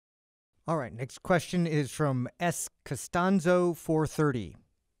All right, next question is from S. Costanzo 430.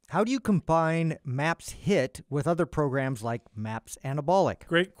 How do you combine MAPS HIIT with other programs like MAPS Anabolic?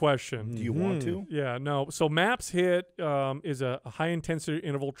 Great question. Do you want to? Yeah, no. So MAPS HIIT is a high-intensity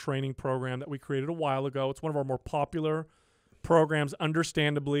interval training program that we created a while ago. It's one of our more popular programs,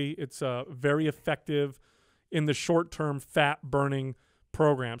 understandably. It's very effective in the short-term fat-burning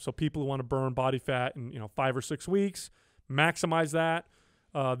program. So people who want to burn body fat in 5 or 6 weeks, maximize that.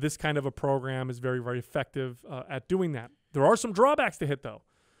 This kind of a program is very, very effective at doing that. There are some drawbacks to HIIT, though.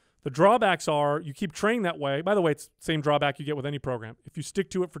 The drawbacks are you keep training that way. By the way, it's the same drawback you get with any program. If you stick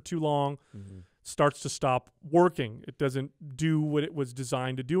to it for too long, it starts to stop working. It doesn't do what it was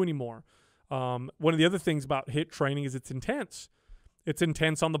designed to do anymore. One of the other things about HIIT training is it's intense. It's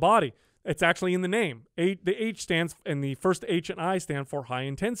intense on the body. It's actually in the name. The H stands, and the first H and I stand for high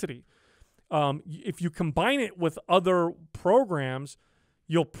intensity. If you combine it with other programs,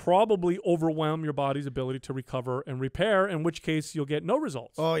 you'll probably overwhelm your body's ability to recover and repair, in which case you'll get no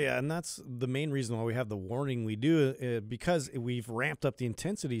results. Oh, yeah, and that's the main reason why we have the warning we do, because we've ramped up the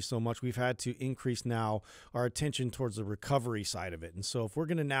intensity so much, we've had to increase now our attention towards the recovery side of it. And so if we're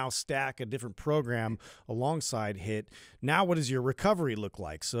going to now stack a different program alongside HIIT, now what does your recovery look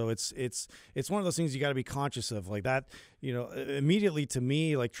like? So it's one of those things you got to be conscious of, like that. Immediately to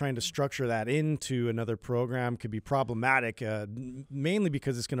me, like trying to structure that into another program could be problematic, mainly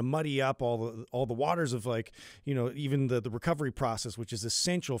because it's going to muddy up all the waters of even the recovery process, which is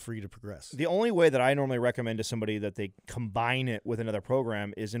essential for you to progress. The only way that I normally recommend to somebody that they combine it with another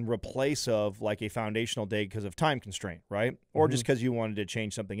program is in replace of like a foundational day because of time constraint, right? Or just because you wanted to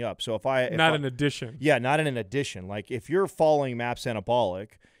change something up. So not an addition. Yeah, not in an addition. Like if you're following MAPS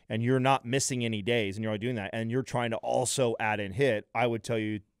Anabolic and you're not missing any days and you're only doing that and you're trying to also add in HIIT, I would tell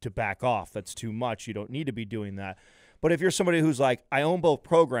you to back off. That's too much. You don't need to be doing that. But if you're somebody who's like, I own both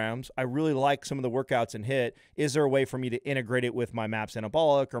programs, I really like some of the workouts in HIIT, is there a way for me to integrate it with my MAPS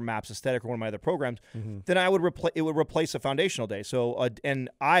Anabolic or MAPS Aesthetic or one of my other programs? Then it would replace a foundational day. So,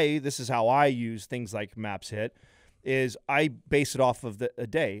 this is how I use things like MAPS HIIT, is I base it off of a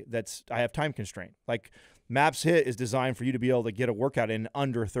day I have time constraint. Like MAPS HIIT is designed for you to be able to get a workout in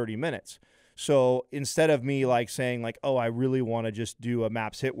under 30 minutes. So instead of me like saying like, oh, I really want to just do a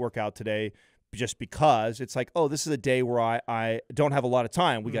MAPS HIIT workout today, just because it's like, oh, this is a day where I don't have a lot of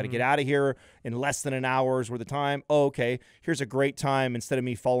time. We got to get out of here in less than an hour's worth of time. Oh, okay, here's a great time. Instead of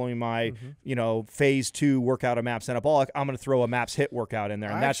me following my, phase 2 workout of MAPS Anabolic, I'm going to throw a MAPS HIIT workout in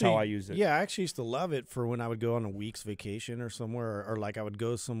there, and that's how I use it. Yeah, I actually used to love it for when I would go on a week's vacation or somewhere, or like I would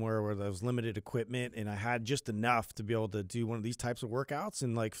go somewhere where there was limited equipment and I had just enough to be able to do one of these types of workouts.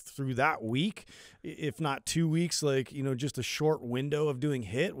 And like through that week, if not 2 weeks, just a short window of doing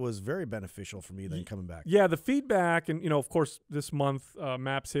HIIT was very beneficial for me then coming back. Yeah, the feedback, and of course this month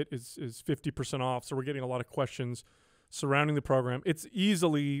MAPS HIIT is 50% off, so we're getting a lot of questions surrounding the program. It's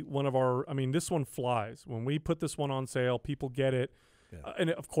easily one of our, this one flies. When we put this one on sale, people get it. Yeah. And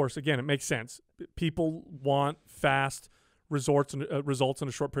of course, again, it makes sense. People want fast results in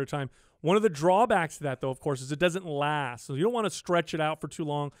a short period of time. One of the drawbacks to that, though, of course, is it doesn't last. So you don't want to stretch it out for too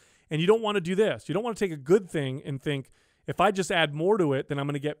long, and you don't want to do this. You don't want to take a good thing and think, if I just add more to it, then I'm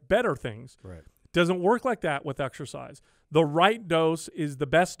going to get better things. Right. It doesn't work like that with exercise. The right dose is the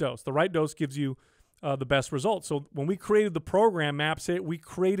best dose. The right dose gives you the best results. So when we created the program, MAPS HIIT, we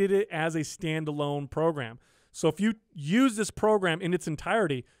created it as a standalone program. So if you use this program in its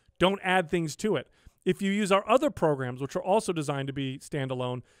entirety, don't add things to it. If you use our other programs, which are also designed to be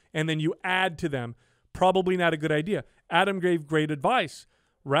standalone, and then you add to them, probably not a good idea. Adam gave great advice.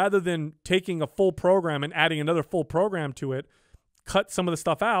 Rather than taking a full program and adding another full program to it, cut some of the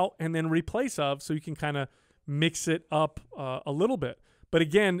stuff out and then replace so you can kind of mix it up a little bit. But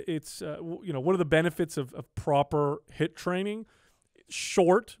again, it's what are the benefits of proper HIIT training?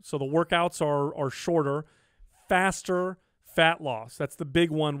 Short, so the workouts are shorter, faster fat loss. That's the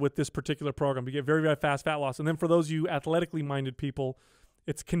big one with this particular program. You get very, very fast fat loss. And then for those of you athletically minded people,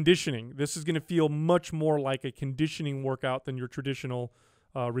 it's conditioning. This is going to feel much more like a conditioning workout than your traditional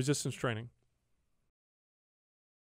resistance training.